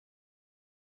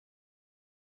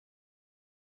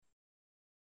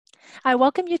I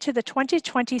welcome you to the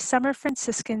 2020 Summer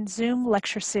Franciscan Zoom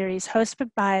lecture series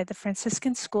hosted by the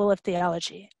Franciscan School of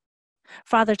Theology.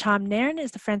 Father Tom Nairn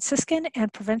is the Franciscan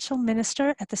and Provincial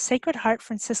Minister at the Sacred Heart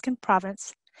Franciscan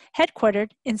Province,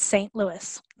 headquartered in St.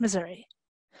 Louis, Missouri.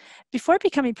 Before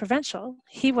becoming provincial,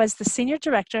 he was the Senior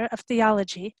Director of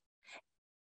Theology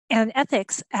and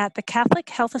Ethics at the Catholic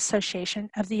Health Association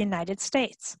of the United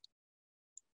States.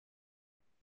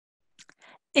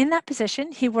 In that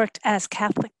position, he worked with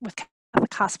Catholic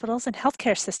hospitals and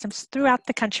healthcare systems throughout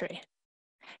the country.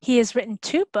 He has written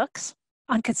 2 books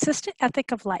on consistent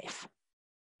ethic of life.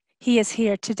 He is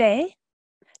here today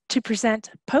to present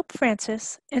Pope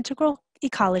Francis' Integral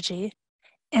Ecology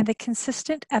and the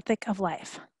Consistent Ethic of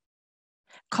Life,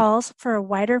 calls for a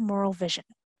wider moral vision.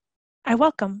 I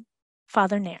welcome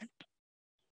Father Nairn.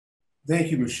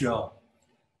 Thank you, Michelle.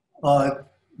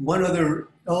 One other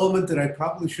element that I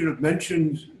probably should have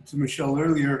mentioned to Michelle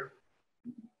earlier,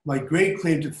 my great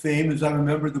claim to fame is I'm a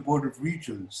member of the Board of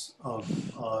Regents of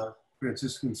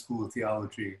Franciscan School of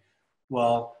Theology.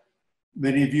 While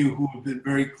many of you who have been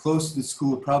very close to the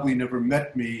school have probably never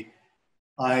met me,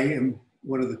 I am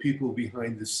one of the people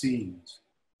behind the scenes.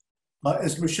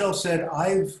 As Michelle said,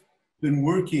 I've been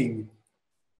working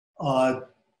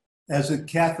as a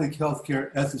Catholic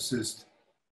healthcare ethicist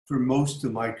for most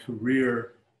of my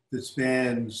career that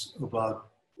spans about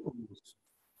almost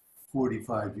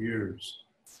 45 years.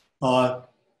 I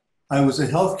was a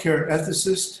healthcare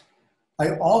ethicist.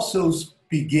 I also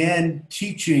began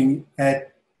teaching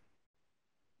at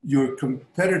your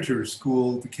competitor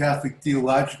school, the Catholic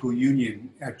Theological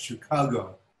Union at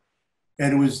Chicago.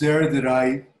 And it was there that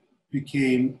I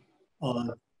came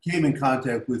in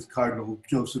contact with Cardinal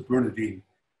Joseph Bernardin.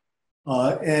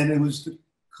 And it was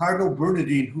Cardinal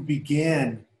Bernardin who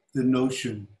began the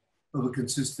notion of a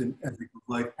consistent ethic of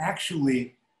life.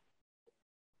 Actually,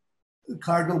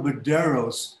 Cardinal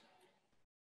Medeiros,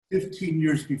 15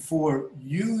 years before,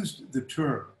 used the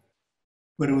term,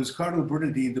 but it was Cardinal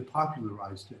Bernardin that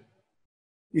popularized it.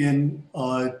 In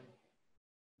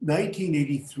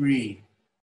 1983,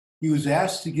 he was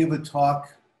asked to give a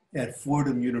talk at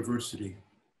Fordham University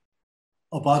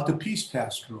about the peace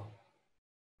pastoral.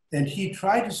 And he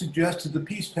tried to suggest that the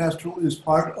peace pastoral is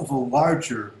part of a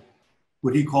larger,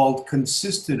 what he called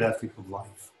consistent ethic of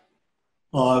life.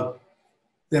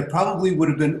 That probably would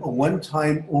have been a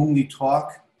one-time only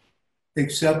talk,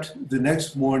 except the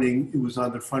next morning it was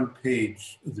on the front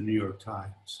page of the New York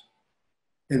Times.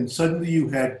 And suddenly you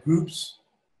had groups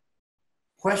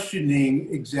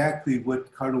questioning exactly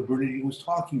what Cardinal Bernardin was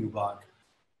talking about.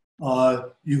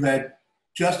 You had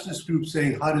justice groups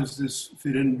saying, how does this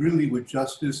fit in really with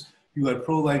justice? You had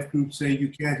pro-life groups saying you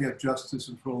can't have justice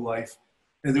and pro-life.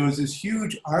 And there was this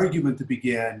huge argument that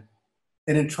began.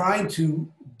 And in trying to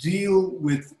deal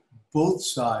with both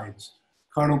sides,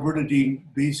 Cardinal Bernardin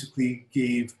basically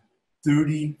gave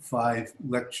 35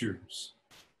 lectures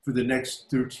for the next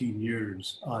 13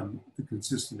 years on the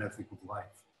consistent ethic of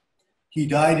life. He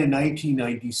died in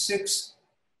 1996.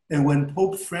 And when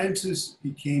Pope Francis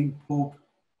became Pope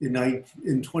in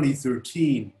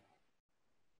 2013,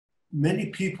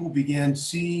 many people began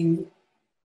seeing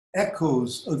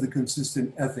echoes of the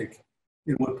consistent ethic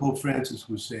in what Pope Francis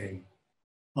was saying.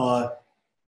 I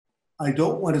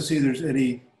don't want to say there's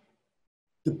any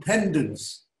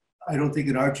dependence. I don't think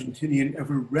an Argentinian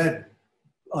ever read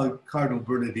Cardinal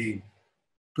Bernardin,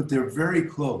 but they're very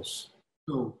close.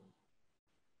 So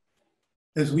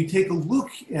as we take a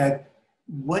look at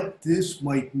what this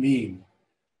might mean,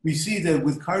 we see that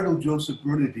with Cardinal Joseph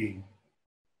Bernardin,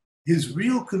 his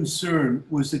real concern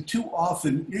was that too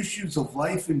often issues of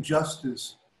life and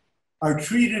justice are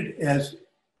treated as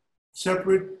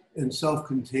separate and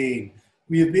self-contained.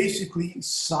 We have basically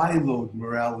siloed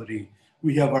morality.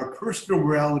 We have our personal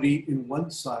morality in one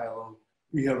silo.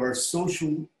 We have our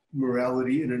social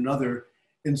morality in another.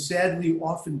 And sadly,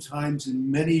 oftentimes in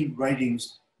many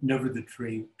writings, never the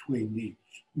twain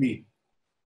meet.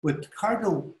 What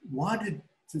Cardinal wanted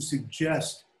to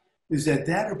suggest is that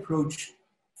that approach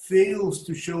fails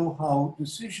to show how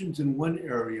decisions in one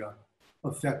area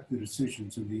affect the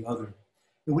decisions in the other.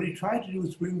 And what he tried to do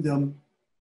is bring them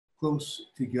close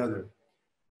together.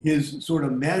 His sort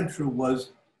of mantra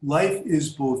was, life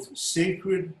is both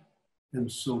sacred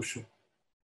and social.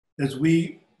 As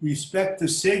we respect the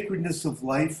sacredness of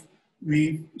life,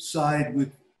 we side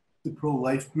with the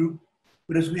pro-life group.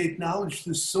 But as we acknowledge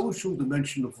the social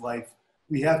dimension of life,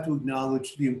 we have to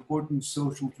acknowledge the important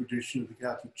social tradition of the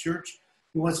Catholic Church.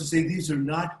 He wants to say these are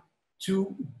not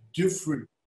two different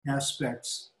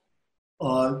aspects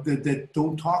that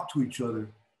don't talk to each other,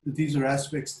 that these are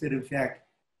aspects that in fact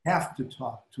have to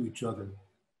talk to each other.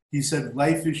 He said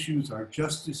life issues are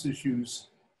justice issues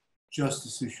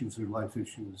are life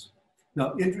issues.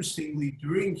 Now, interestingly,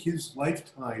 during his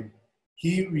lifetime,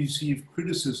 he received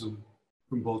criticism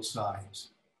from both sides.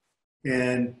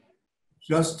 And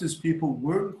justice people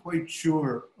weren't quite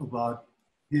sure about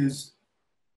his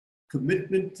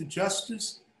commitment to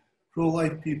justice.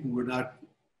 Pro-life people were not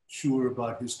sure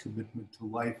about his commitment to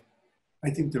life. I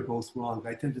think they're both wrong.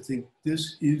 I tend to think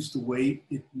this is the way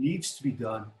it needs to be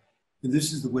done. And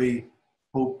this is the way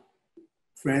Pope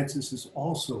Francis has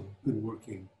also been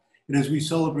working. And as we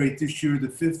celebrate this year, the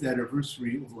 5th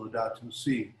anniversary of Laudato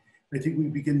Si', I think we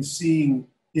begin seeing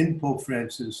in Pope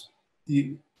Francis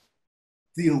the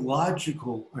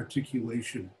theological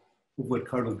articulation of what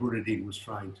Cardinal Bernardin was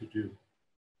trying to do.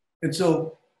 And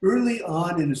so early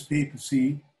on in his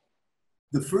papacy,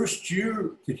 the first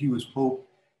year that he was Pope,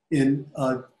 in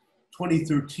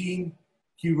 2013,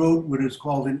 he wrote what is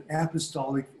called an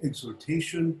apostolic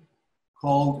exhortation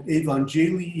called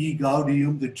Evangelii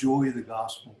Gaudium, the joy of the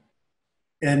gospel.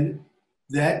 And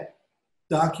that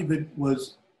document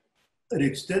was an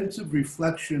extensive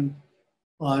reflection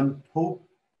on Pope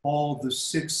Paul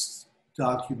VI's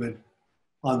document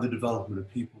on the development of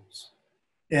peoples.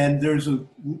 And there's a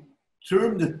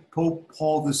term that Pope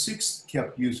Paul VI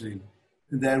kept using,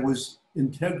 and that was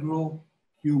integral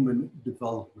human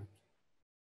development.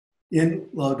 In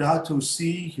Laudato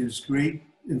Si', his great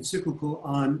encyclical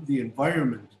on the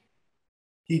environment,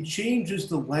 he changes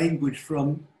the language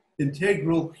from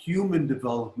integral human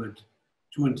development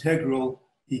to integral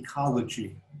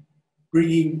ecology,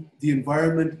 bringing the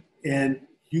environment and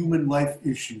human life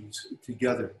issues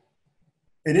together.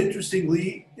 And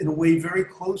interestingly, in a way very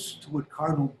close to what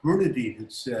Cardinal Bernardin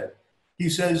had said, he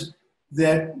says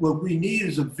that what we need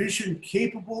is a vision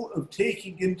capable of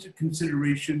taking into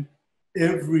consideration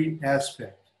every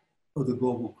aspect of the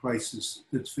global crisis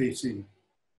that's facing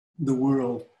the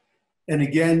world. And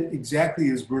again, exactly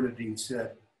as Bernardin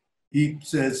said, he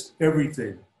says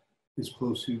everything is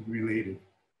closely related.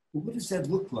 Well, what does that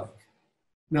look like?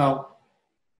 Now,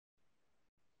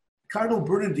 Cardinal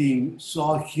Bernardin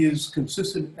saw his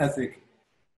consistent ethic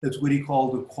as what he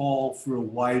called a call for a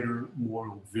wider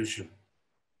moral vision.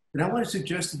 And I want to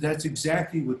suggest that that's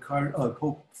exactly what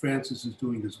Pope Francis is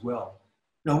doing as well.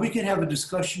 Now, we can have a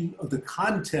discussion of the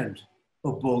content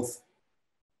of both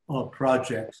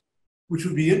projects, which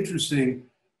would be interesting,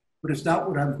 but it's not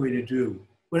what I'm going to do.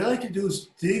 What I'd like to do is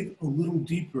dig a little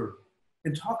deeper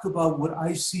and talk about what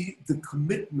I see the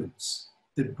commitments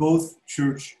that both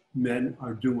church men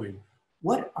are doing.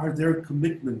 What are their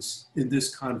commitments in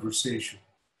this conversation?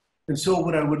 And so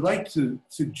what I would like to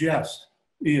suggest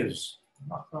is,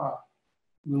 a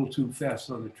little too fast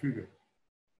on the trigger,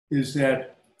 is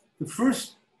that the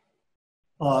first,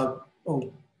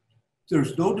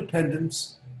 there's no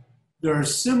dependence. There are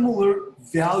similar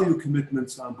value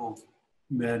commitments on both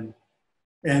men,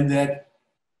 and that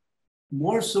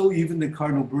more so even than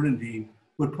Cardinal Bernardin,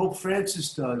 what Pope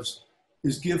Francis does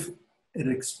is give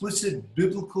an explicit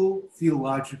biblical,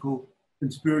 theological,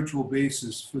 and spiritual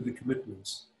basis for the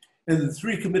commitments. And the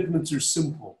three commitments are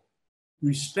simple: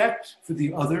 respect for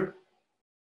the other,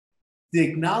 the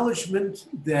acknowledgement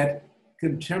that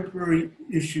contemporary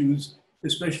issues,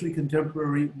 especially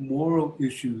contemporary moral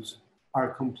issues,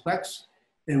 are complex,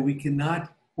 and we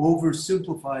cannot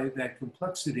oversimplify that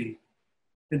complexity,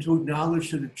 and to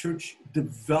acknowledge that the church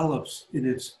develops in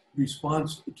its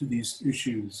response to these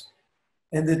issues,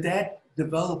 and that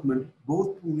development,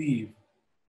 both believe,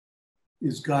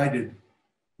 is guided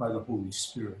by the Holy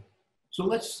Spirit. So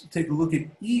let's take a look at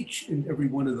each and every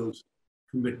one of those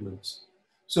commitments.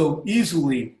 So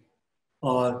easily,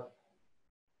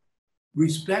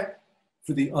 respect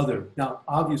for the other. Now,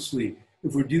 obviously,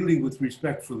 if we're dealing with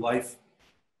respect for life,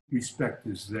 respect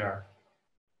is there.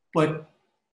 But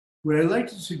what I'd like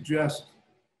to suggest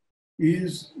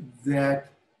is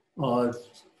that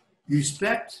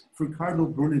respect for Cardinal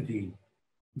Bernardin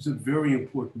is a very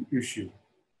important issue.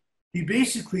 He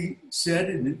basically said,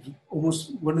 in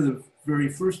almost one of the very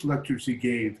first lectures he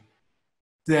gave,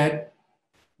 that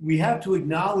we have to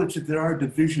acknowledge that there are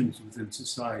divisions within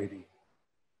society.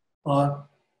 But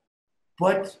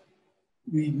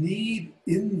we need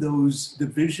in those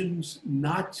divisions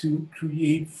not to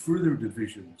create further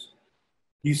divisions.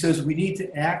 He says we need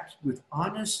to act with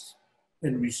honest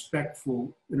and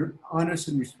respectful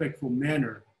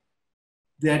manner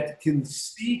that can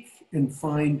seek and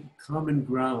find common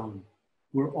ground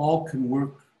where all can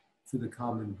work for the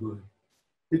common good.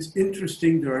 It's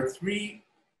interesting, there are three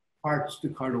parts to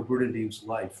Cardinal Bernardin's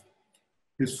life.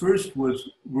 His first was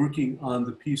working on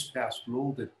the Peace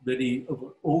Pastoral that many of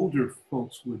our older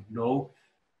folks would know,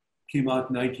 came out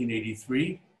in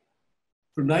 1983.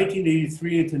 From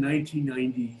 1983 into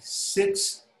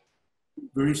 1996,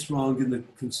 very strong in the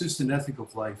consistent ethic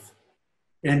of life.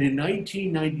 And in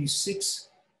 1996,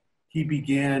 he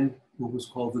began what was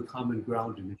called the Common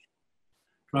Ground Initiative,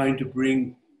 trying to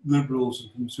bring liberals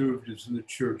and conservatives in the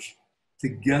church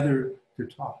together to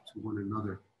talk to one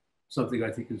another, something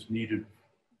I think is needed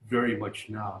very much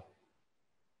now.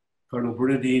 Cardinal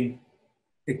Bernardin,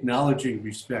 acknowledging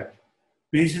respect,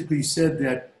 basically said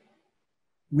that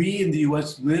we in the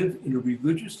US live in a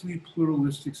religiously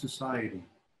pluralistic society.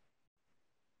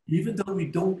 Even though we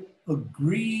don't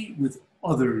agree with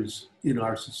others in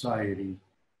our society,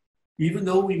 even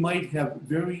though we might have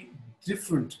very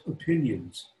different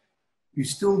opinions, we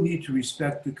still need to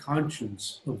respect the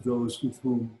conscience of those with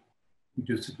whom we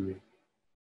disagree.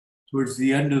 Towards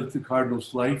the end of the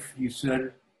Cardinal's life, he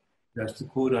said, that's the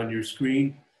quote on your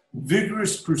screen,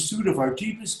 "Vigorous pursuit of our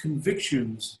deepest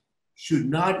convictions should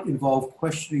not involve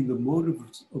questioning the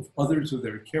motives of others or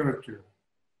their character.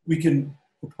 We can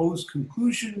oppose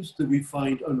conclusions that we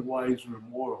find unwise or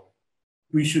immoral.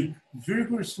 We should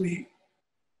vigorously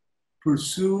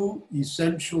pursue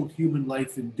essential human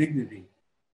life and dignity,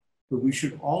 but we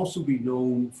should also be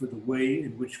known for the way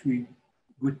in which we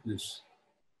witness.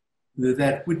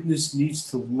 That witness needs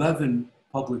to leaven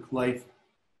public life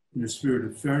in a spirit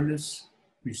of fairness,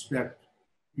 respect,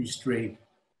 restraint,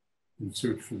 and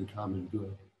search for the common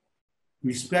good."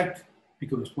 Respect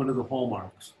becomes one of the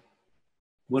hallmarks,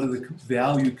 one of the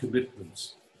value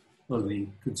commitments of the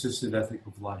consistent ethic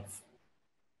of life.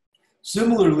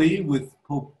 Similarly, with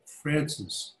Pope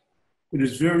Francis, in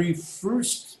his very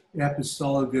first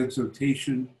apostolic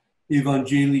exhortation,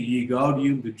 Evangelii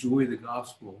Gaudium, the joy of the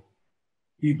gospel,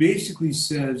 he basically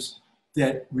says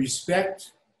that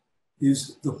respect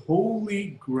is the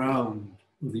holy ground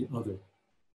of the other.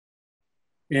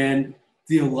 And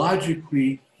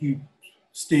theologically, he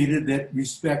stated that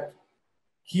respect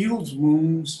heals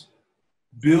wounds,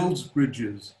 builds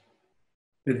bridges,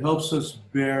 and helps us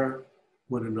bear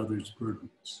one another's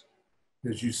burdens.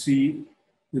 As you see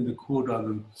in the quote on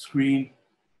the screen,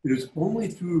 it is only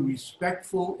through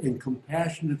respectful and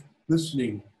compassionate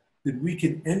listening that we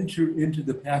can enter into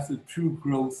the path of true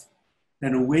growth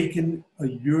and awaken a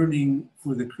yearning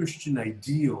for the Christian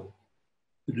ideal,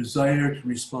 the desire to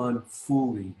respond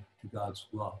fully to God's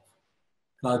love.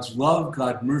 God's love,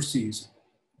 God's mercy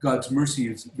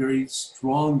is very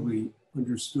strongly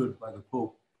understood by the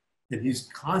Pope, and he's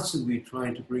constantly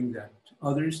trying to bring that to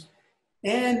others.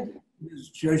 And in his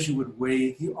Jesuit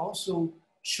way, he also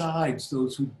chides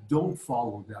those who don't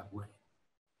follow that way.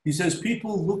 He says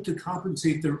people look to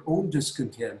compensate their own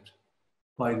discontent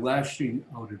by lashing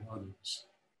out at others.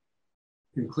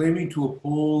 In claiming to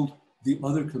uphold the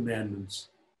other commandments,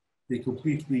 they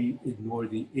completely ignore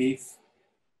the eighth,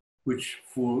 which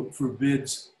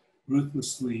forbids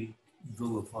ruthlessly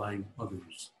vilifying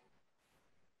others.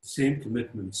 The same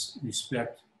commitments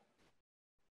respect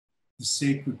the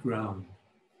sacred ground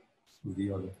of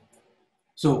the other.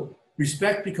 So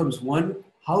respect becomes one.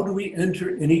 How do we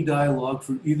enter any dialogue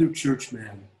for either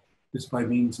churchman? It's by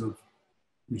means of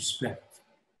respect.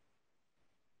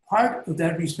 Part of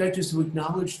that respect is to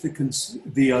acknowledge the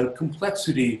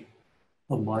complexity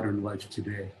of modern life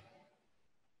today.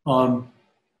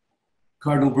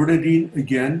 Cardinal Bernardin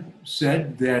again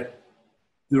said that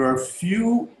there are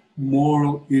few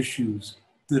moral issues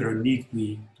that are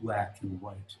neatly black and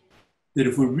white. That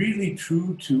if we're really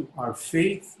true to our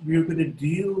faith, we are going to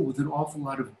deal with an awful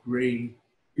lot of gray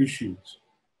issues.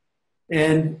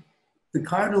 And the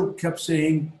Cardinal kept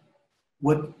saying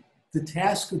what the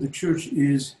task of the church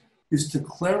is to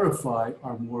clarify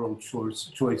our moral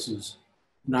choices,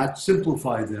 not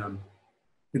simplify them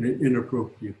in an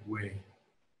inappropriate way.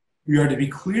 We are to be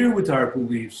clear with our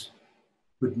beliefs,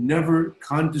 but never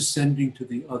condescending to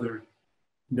the other,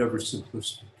 never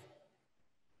simplistic.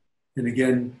 And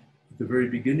again, at the very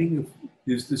beginning of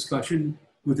his discussion,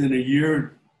 within a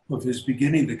year of his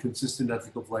beginning the Consistent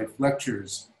Ethic of Life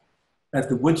lectures at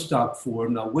the Woodstock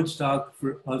Forum. Now, Woodstock,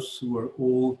 for us who are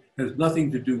old, has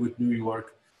nothing to do with New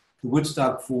York. The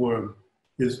Woodstock Forum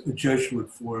is a Jesuit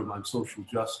forum on social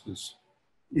justice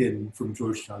from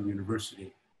Georgetown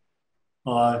University.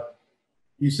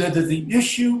 He said that the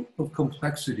issue of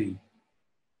complexity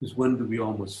is one that we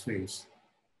almost face.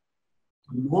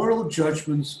 Moral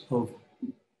judgments of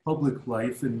public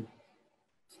life, and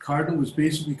Cardinal was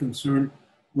basically concerned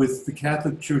with the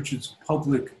Catholic Church's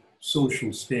public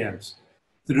social stance.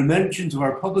 The dimensions of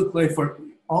our public life are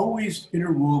always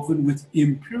interwoven with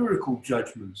empirical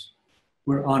judgments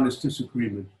where honest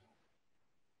disagreement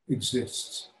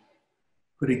exists.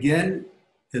 But again,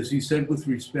 as he said with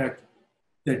respect,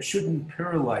 that shouldn't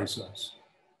paralyze us.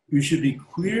 We should be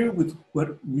clear with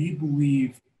what we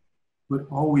believe, but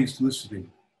always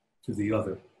listening to the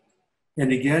other.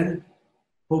 And again,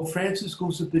 Pope Francis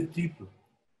goes a bit deeper.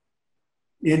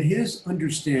 In his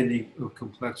understanding of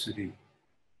complexity,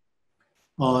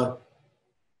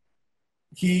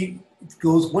 he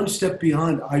goes one step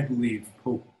beyond, I believe,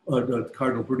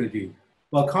 Cardinal Bernardin.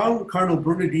 While Cardinal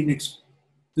Bernardin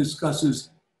discusses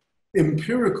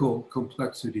empirical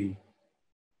complexity,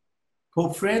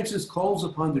 Pope Francis calls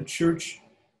upon the Church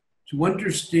to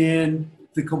understand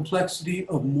the complexity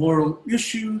of moral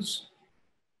issues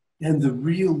and the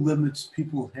real limits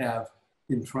people have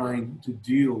in trying to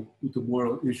deal with the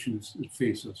moral issues that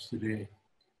face us today.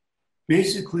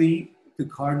 Basically, the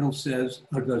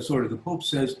Pope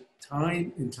says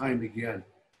time and time again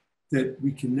that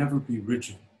we can never be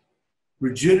rigid.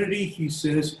 Rigidity, he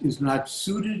says, is not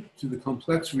suited to the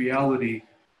complex reality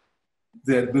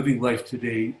that living life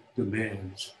today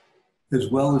demands, as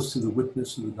well as to the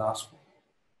witness of the gospel.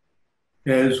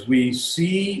 As we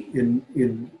see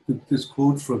in this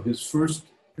quote from his first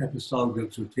apostolic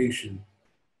exhortation,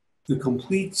 the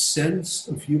complete sense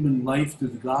of human life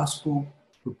that the gospel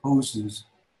proposes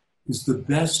is the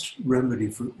best remedy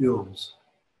for ills,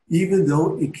 even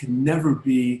though it can never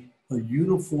be a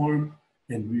uniform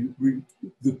and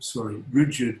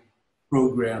rigid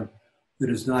program that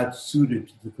is not suited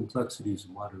to the complexities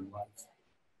of modern life.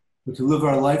 But to live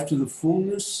our life to the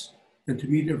fullness and to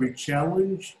meet every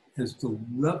challenge as the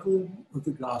level of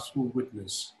the gospel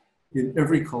witness in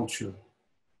every culture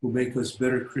will make us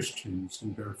better Christians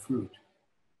and bear fruit.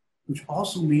 Which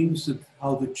also means that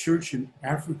how the church in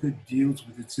Africa deals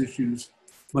with its issues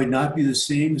might not be the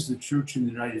same as the church in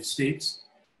the United States,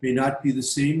 may not be the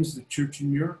same as the church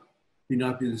in Europe, may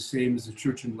not be the same as the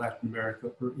church in Latin America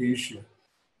or Asia.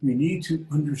 We need to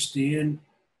understand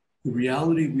the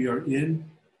reality we are in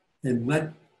and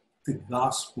let the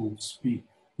gospel speak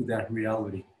to that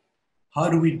reality. How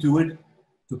do we do it?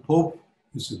 The Pope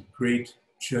is a great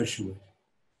Jesuit.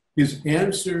 His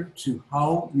answer to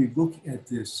how we look at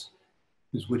this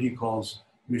is what he calls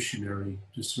missionary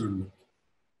discernment.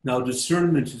 Now,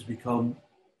 discernment has become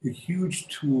a huge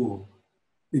tool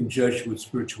in Jesuit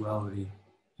spirituality.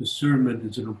 Discernment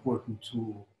is an important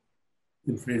tool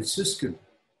in Franciscan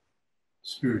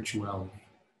spirituality.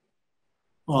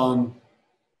 How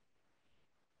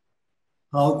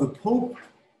the Pope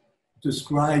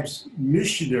describes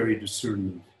missionary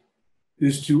discernment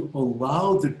is to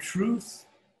allow the truth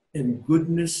and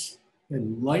goodness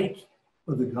and light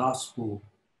of the gospel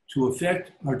to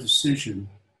affect our decision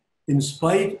in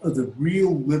spite of the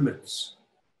real limits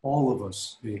all of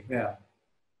us may have.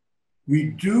 We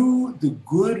do the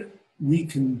good we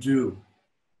can do,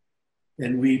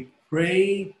 and we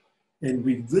pray and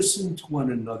we listen to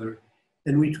one another,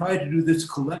 and we try to do this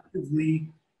collectively,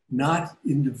 not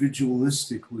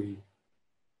individualistically.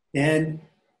 And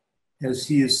as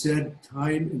he has said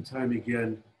time and time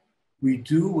again, we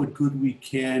do what good we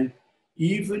can,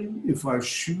 even if our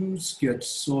shoes get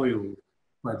soiled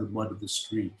by the mud of the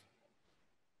street.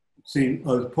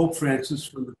 Pope Francis,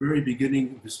 from the very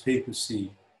beginning of his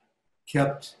papacy,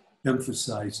 kept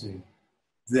emphasizing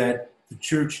that the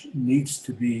church needs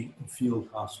to be a field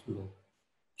hospital,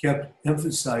 kept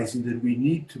emphasizing that we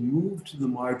need to move to the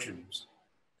margins,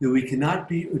 that we cannot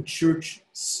be a church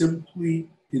simply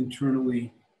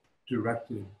internally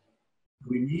directed.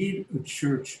 We need a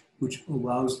church which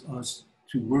allows us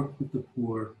to work with the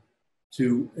poor,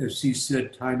 to, as he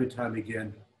said time and time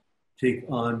again, take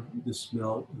on the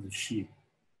smell of the sheep.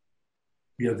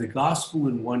 We have the gospel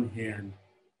in one hand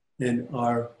and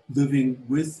are living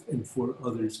with and for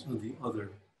others on the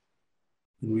other.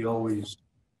 And we always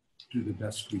do the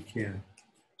best we can.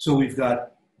 So we've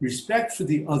got respect for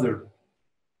the other.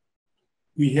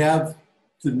 We have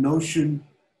the notion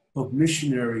of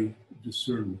missionary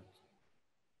discernment.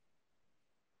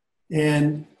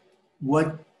 And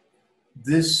what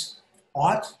this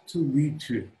ought to lead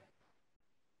to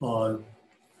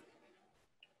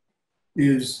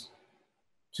is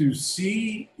to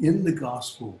see in the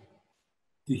gospel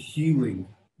the healing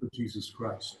of Jesus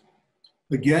Christ.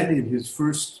 Again, in his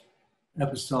first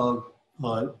apostolic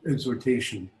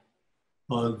exhortation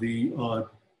on the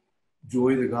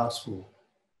joy of the gospel,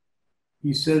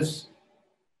 he says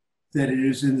that it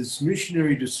is in this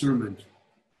missionary discernment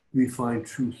we find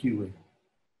true healing.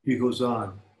 He goes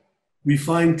on, we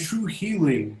find true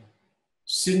healing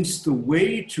since the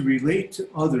way to relate to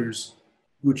others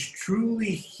which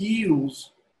truly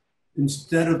heals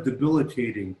instead of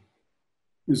debilitating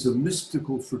is a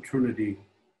mystical fraternity,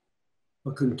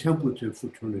 a contemplative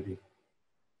fraternity,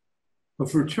 a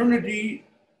fraternity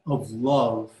of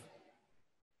love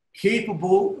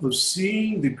capable of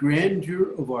seeing the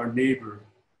grandeur of our neighbor,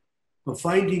 of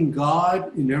finding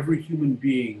God in every human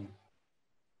being,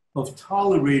 of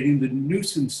tolerating the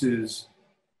nuisances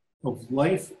of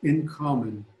life in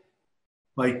common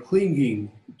by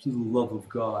clinging to the love of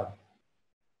God,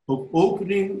 of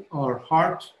opening our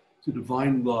heart to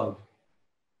divine love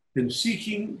and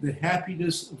seeking the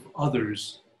happiness of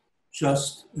others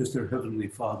just as their Heavenly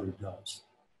Father does.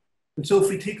 And so if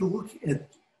we take a look at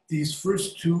these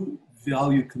first two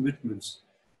value commitments,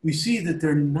 we see that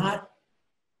they're not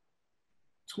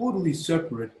totally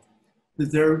separate,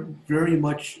 that they're very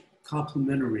much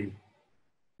complementary.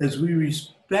 As we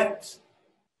respect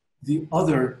the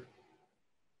other,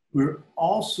 we're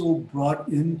also brought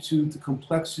into the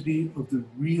complexity of the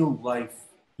real life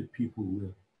that people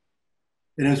live.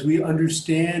 And as we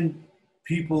understand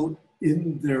people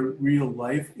in their real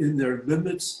life, in their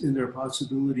limits, in their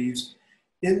possibilities,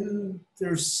 in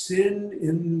their sin,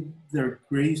 in their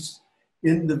grace,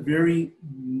 in the very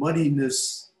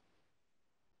muddiness,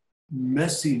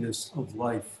 messiness of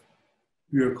life,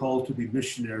 we are called to be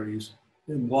missionaries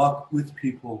and walk with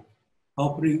people,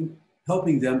 helping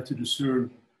them to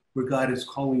discern where God is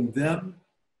calling them,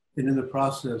 and in the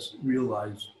process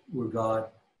realize where God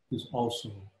is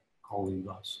also calling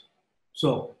us.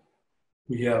 So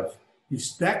we have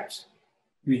respect,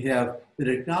 we have an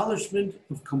acknowledgement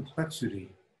of complexity,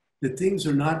 that things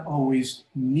are not always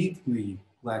neatly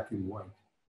black and white.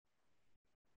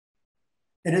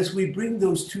 And as we bring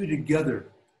those two together,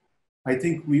 I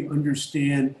think we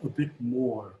understand a bit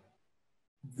more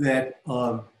that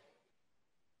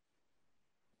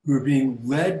we're being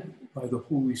led by the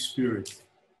Holy Spirit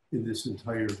in this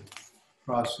entire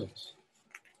process.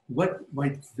 What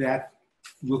might that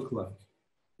look like?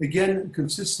 Again,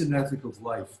 consistent ethic of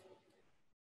life.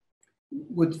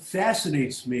 What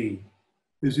fascinates me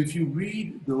is if you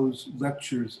read those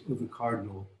lectures of the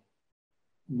Cardinal,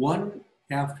 one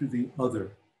after the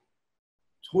other,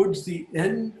 towards the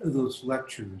end of those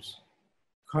lectures,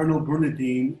 Cardinal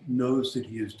Bernardin knows that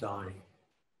he is dying.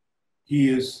 He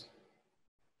is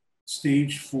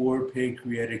stage 4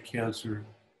 pancreatic cancer.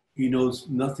 He knows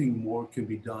nothing more can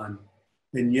be done.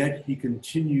 And yet he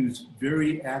continues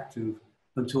very active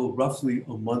until roughly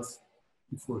a month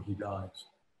before he dies.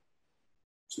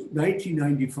 So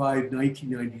 1995,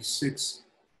 1996,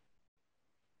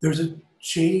 there's a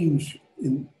change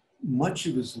in much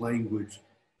of his language,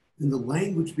 and the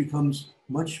language becomes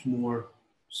much more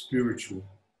spiritual.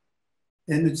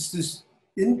 And it's this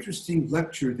interesting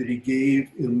lecture that he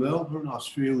gave in Melbourne,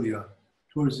 Australia,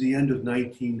 towards the end of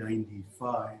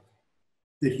 1995,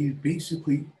 that he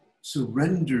basically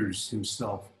surrenders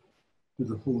himself to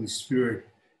the Holy Spirit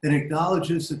and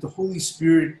acknowledges that the Holy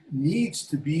Spirit needs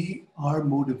to be our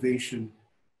motivation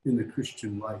in the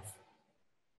Christian life.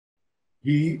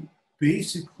 He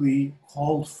basically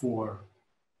called for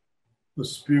a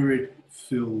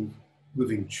Spirit-filled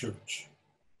living church.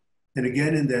 And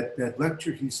again, in that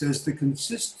lecture, he says, the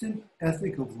consistent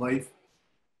ethic of life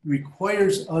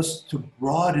requires us to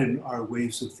broaden our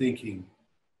ways of thinking,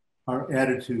 our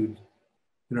attitude,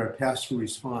 and our pastoral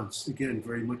response. Again,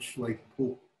 very much like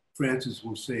Pope Francis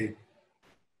will say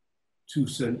 2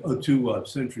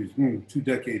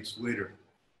 decades later.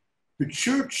 The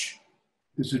church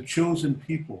is a chosen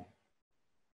people,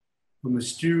 a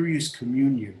mysterious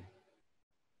communion,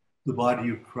 the body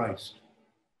of Christ.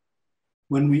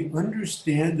 When we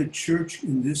understand the church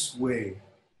in this way,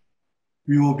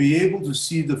 we will be able to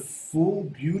see the full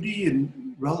beauty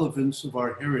and relevance of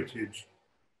our heritage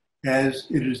as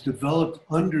it is developed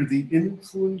under the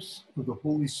influence of the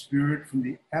Holy Spirit from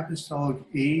the apostolic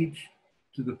age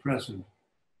to the present.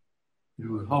 It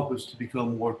will help us to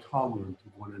become more tolerant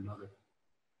of one another.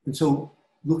 And so,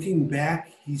 looking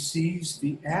back, he sees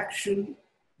the action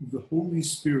of the Holy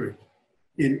Spirit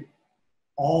in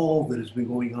all that has been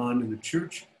going on in the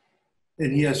church,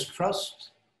 and he has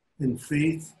trust and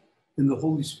faith in the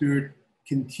Holy Spirit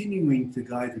continuing to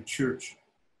guide the church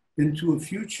into a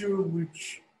future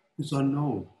which is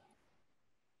unknown.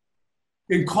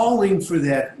 In calling for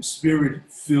that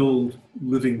Spirit-filled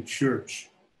living church,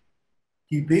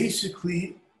 he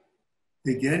basically,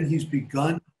 again, he's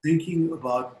begun thinking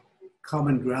about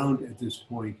common ground at this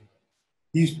point.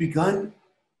 He's begun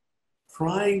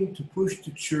trying to push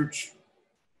the church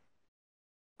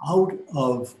out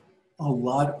of a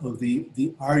lot of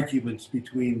the arguments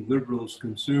between liberals,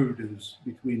 conservatives,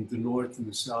 between the North and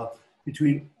the South,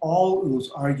 between all of those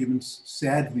arguments,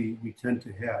 sadly, we tend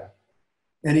to have.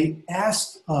 And he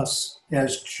asked us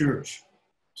as church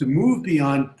to move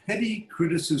beyond petty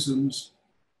criticisms,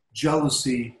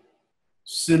 jealousy,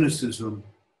 cynicism,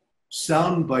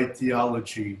 soundbite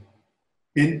theology,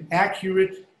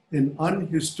 inaccurate and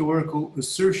unhistorical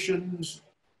assertions,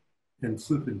 and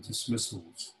flippant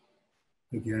dismissals.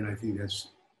 Again, I think that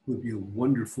would be a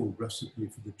wonderful recipe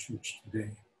for the church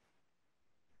today.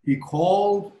 He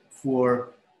called for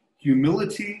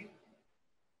humility,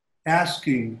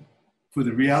 asking for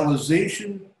the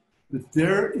realization that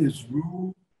there is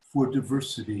room for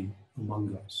diversity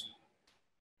among us.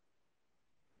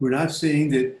 We're not saying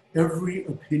that every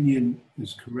opinion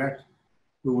is correct,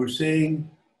 but we're saying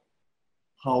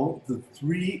how the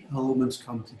three elements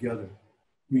come together: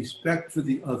 respect for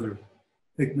the other,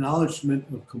 acknowledgement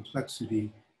of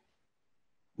complexity,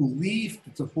 belief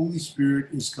that the Holy Spirit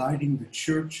is guiding the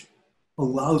church,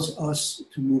 allows us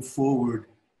to move forward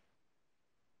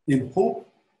in hope,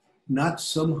 not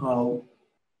somehow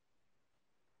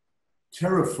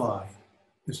terrified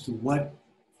as to what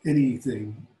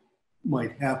anything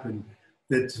might happen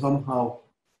that somehow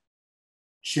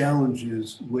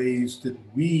challenges ways that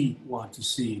we want to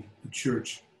see the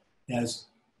church as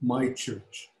my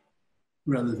church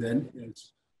rather than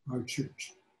as our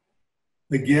church.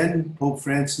 Again, Pope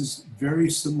Francis, very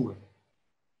similar.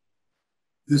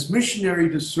 This missionary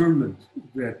discernment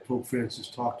that Pope Francis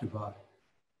talked about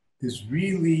is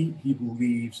really, he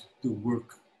believes, the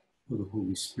work of the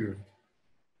Holy Spirit.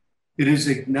 It is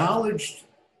acknowledged,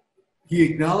 he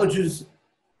acknowledges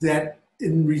that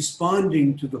in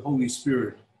responding to the Holy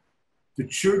Spirit, the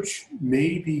church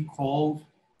may be called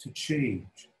to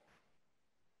change.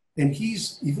 And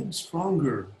he's even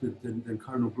stronger than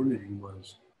Cardinal Bernardine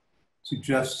was,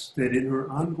 suggests that in her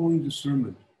ongoing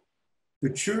discernment, the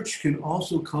church can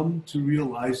also come to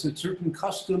realize that certain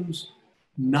customs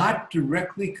not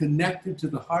directly connected to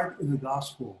the heart of the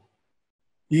gospel,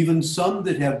 even some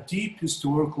that have deep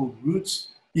historical roots,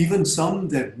 even some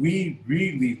that we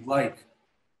really like,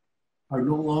 are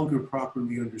no longer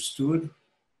properly understood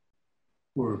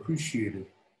or appreciated.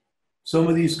 Some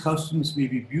of these customs may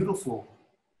be beautiful,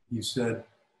 he said,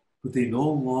 but they no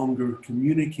longer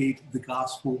communicate the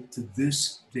gospel to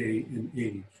this day and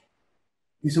age.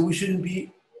 He said we shouldn't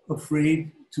be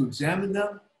afraid to examine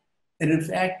them. And in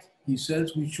fact, he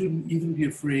says we shouldn't even be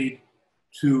afraid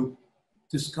to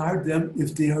discard them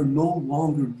if they are no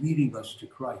longer leading us to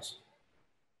Christ.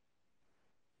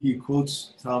 He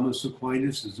quotes Thomas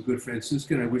Aquinas as a good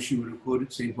Franciscan. I wish he would have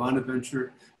quoted St.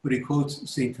 Bonaventure, but he quotes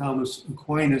St. Thomas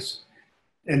Aquinas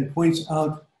and points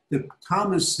out that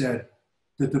Thomas said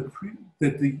that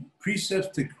the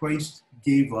precepts that Christ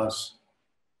gave us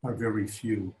are very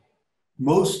few.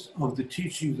 Most of the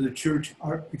teachings of the church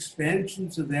are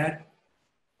expansions of that,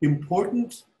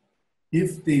 important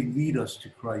if they lead us to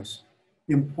Christ,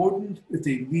 important if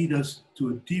they lead us to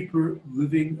a deeper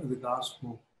living of the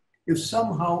gospel. If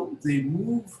somehow they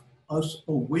move us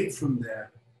away from that,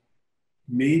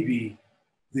 maybe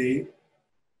they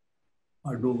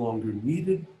are no longer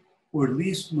needed, or at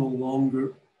least no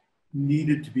longer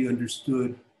needed to be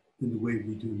understood in the way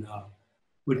we do now.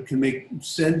 What can make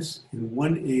sense in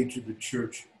one age of the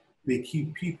church may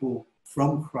keep people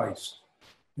from Christ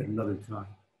at another time.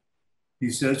 He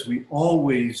says we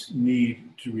always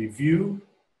need to review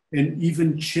and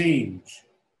even change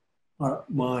our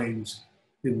minds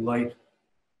in light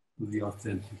of the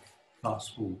authentic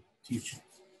gospel teachings.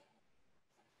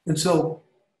 And so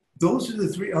those are the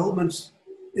three elements.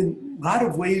 In a lot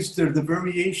of ways, they're the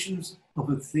variations of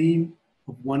a theme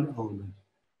of one element.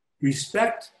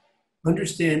 Respect,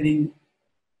 understanding,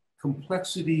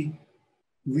 complexity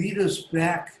lead us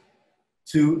back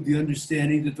to the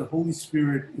understanding that the Holy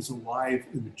Spirit is alive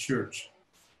in the church.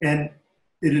 And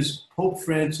it is Pope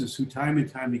Francis who time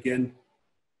and time again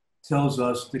tells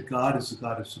us that God is a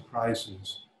God of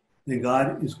surprises. And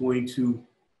God is going to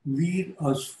lead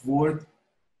us forth,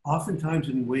 oftentimes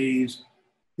in ways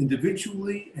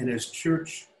individually and as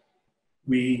church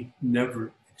we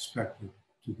never expected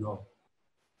to go.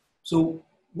 So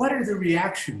what are the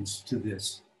reactions to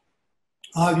this?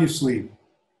 Obviously,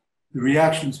 the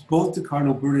reactions both to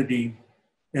Cardinal Bernardine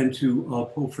and to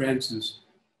Pope Francis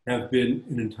have been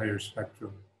an entire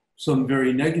spectrum. Some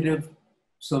very negative,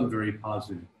 some very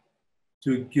positive.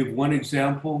 To give one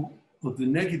example of the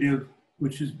negative,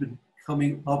 which has been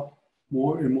coming up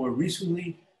more and more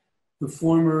recently, the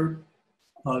former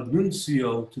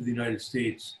nuncio to the United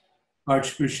States,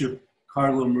 Archbishop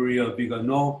Carlo Maria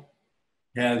Vigano,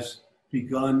 has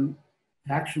begun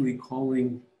actually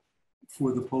calling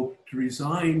for the Pope to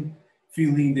resign,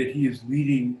 feeling that he is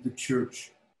leading the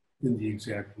church in the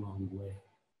exact wrong way.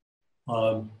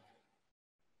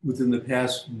 Within the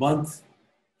past month,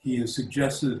 he has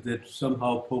suggested that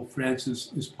somehow Pope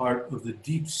Francis is part of the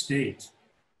deep state,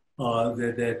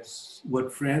 that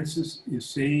what Francis is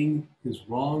saying is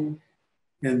wrong,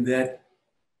 and that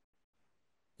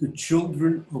the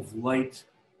children of light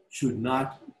should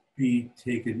not be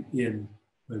taken in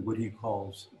by what he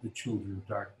calls the children of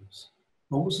darkness.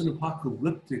 Almost an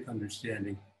apocalyptic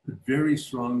understanding, but very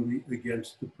strongly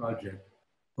against the project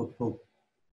of Pope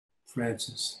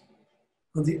Francis.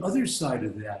 On the other side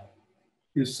of that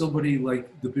is somebody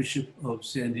like the Bishop of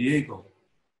San Diego,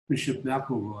 Bishop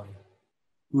McElroy,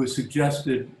 who has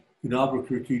suggested in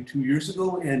Albuquerque 2 years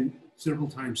ago and several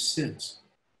times since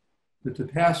that the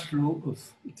pastoral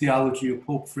of theology of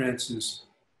Pope Francis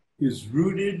is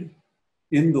rooted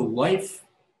in the life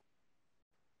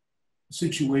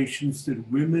situations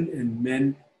that women and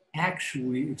men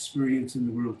actually experience in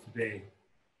the world today.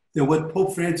 That what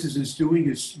Pope Francis is doing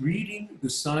is reading the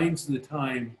signs of the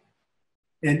time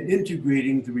and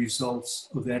integrating the results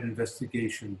of that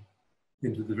investigation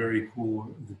into the very core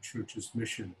of the church's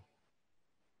mission.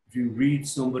 If you read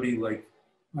somebody like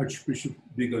Archbishop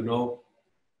Vigano,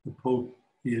 the Pope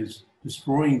is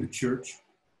destroying the church.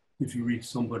 If you read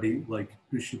somebody like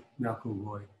Bishop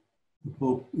McElroy, the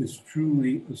Pope is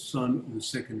truly a son of the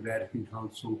Second Vatican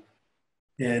Council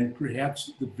and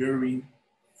perhaps the very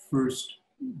first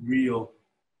real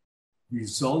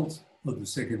result of the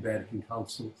Second Vatican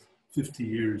Council 50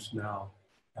 years now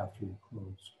after it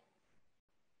closed.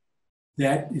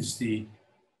 That is the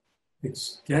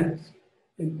extent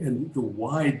and the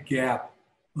wide gap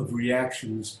of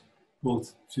reactions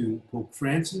both to Pope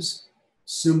Francis,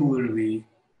 similarly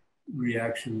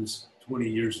reactions 20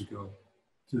 years ago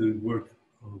to the work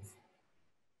of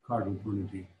Cardinal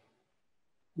Bernardin.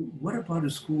 What about a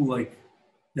school like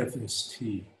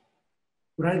FST?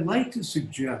 What I'd like to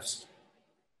suggest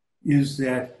is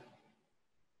that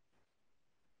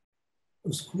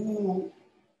a school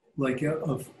like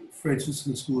a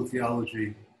Franciscan School of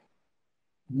Theology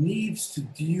needs to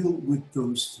deal with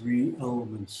those three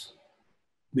elements.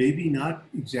 Maybe not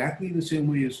exactly in the same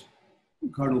way as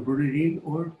Cardinal Bernardin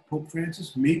or Pope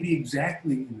Francis, maybe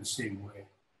exactly in the same way.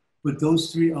 But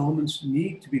those three elements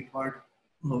need to be part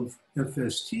of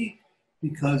FST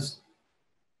because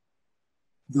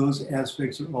those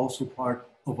aspects are also part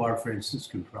of our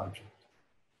Franciscan project.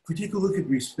 If we take a look at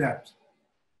respect,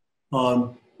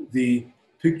 the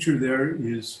picture there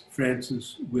is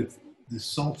Francis with the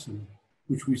Sultan,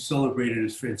 which we celebrated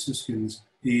as Franciscans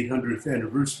the 800th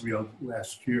anniversary of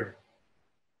last year.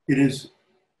 It is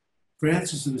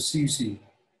Francis of Assisi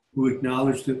who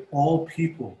acknowledged that all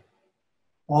people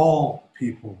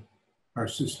are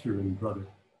sister and brother.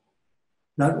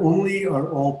 Not only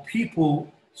are all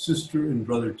people sister and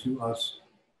brother to us,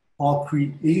 all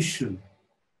creation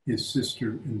is sister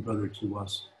and brother to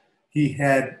us. He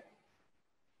had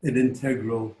an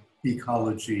integral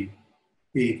ecology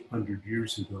 800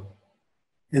 years ago.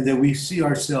 And that we see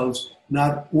ourselves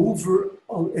not over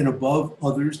and above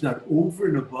others, not over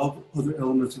and above other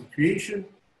elements of creation,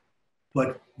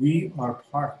 but we are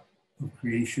part of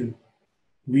creation.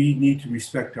 We need to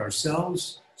respect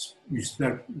ourselves,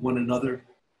 respect one another,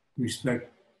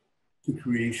 respect the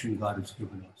creation God has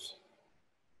given us.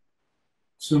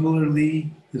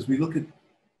 Similarly, as we look at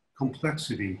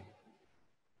complexity,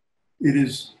 it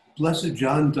is Blessed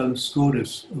John Duns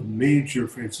Scotus, a major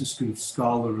Franciscan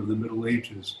scholar of the Middle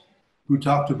Ages, who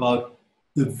talked about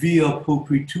the via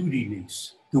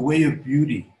pulchritudinis, the way of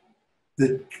beauty,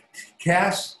 the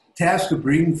task of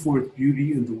bringing forth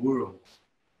beauty in the world.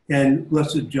 And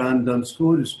Blessed John Duns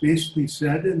Scotus basically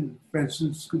said, and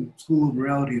Franciscan School of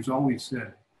Morality has always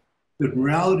said, that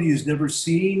morality is never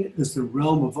seen as the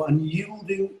realm of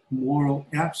unyielding moral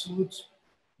absolutes,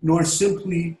 nor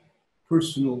simply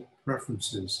personal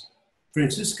preferences.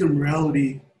 Franciscan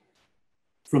morality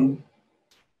from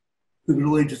the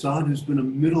Middle Ages on has been a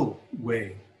middle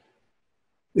way.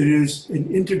 It is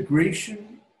an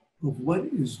integration of what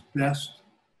is best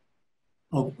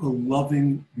of a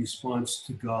loving response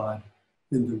to God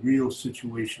in the real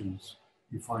situations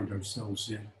we find ourselves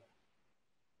in.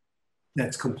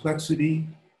 That's complexity.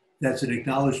 That's an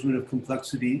acknowledgement of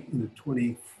complexity in the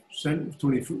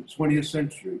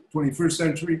 21st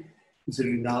century. It's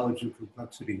an acknowledgement of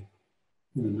complexity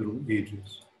in the Middle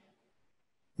Ages.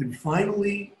 And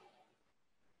finally,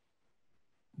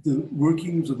 the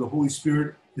workings of the Holy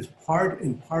Spirit is part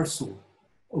and parcel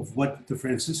of what the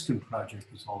Franciscan project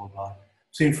is all about.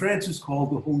 St. Francis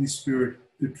called the Holy Spirit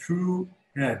the true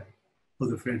head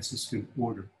of the Franciscan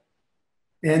order.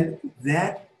 And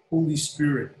that Holy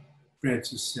Spirit,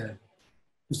 Francis said,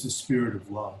 is the spirit of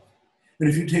love. And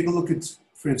if you take a look at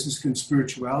Franciscan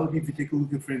spirituality, if you take a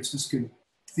look at Franciscan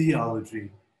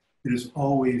theology, it is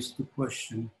always the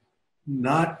question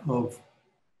not of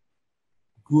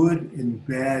good and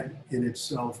bad in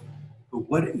itself, but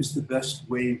what is the best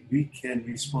way we can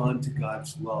respond to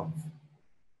God's love?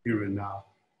 here and now.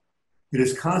 It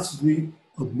is constantly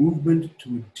a movement to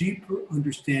a deeper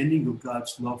understanding of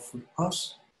God's love for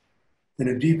us and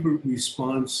a deeper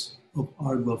response of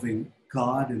our loving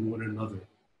God and one another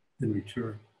in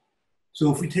return.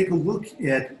 So if we take a look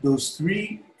at those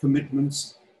three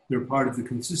commitments, they're part of the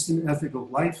consistent ethic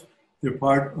of life. They're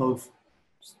part of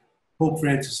Pope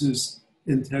Francis's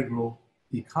integral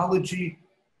ecology.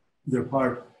 They're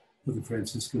part of the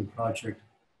Franciscan project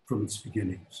from its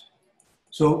beginnings.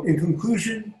 So in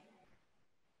conclusion,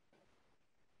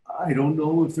 I don't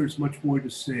know if there's much more to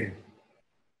say.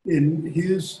 In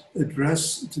his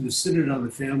address to the Synod on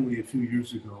the Family a few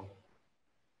years ago,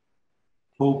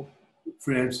 Pope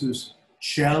Francis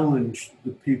challenged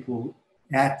the people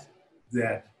at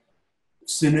that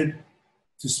synod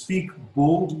to speak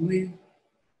boldly,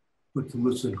 but to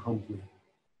listen humbly.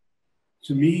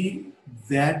 To me,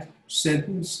 that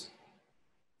sentence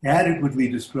adequately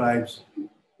describes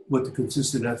what the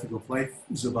consistent ethic of life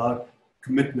is about,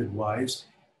 commitment-wise,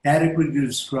 adequately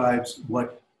describes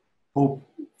what Pope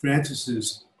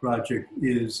Francis's project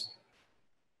is,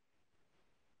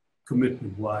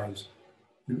 commitment-wise,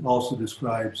 and also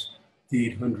describes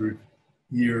the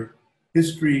 800-year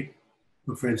history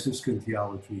of Franciscan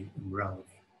theology and morality.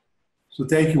 So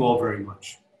thank you all very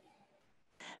much.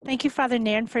 Thank you, Father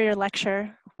Nairn, for your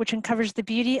lecture, which uncovers the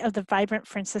beauty of the vibrant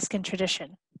Franciscan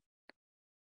tradition.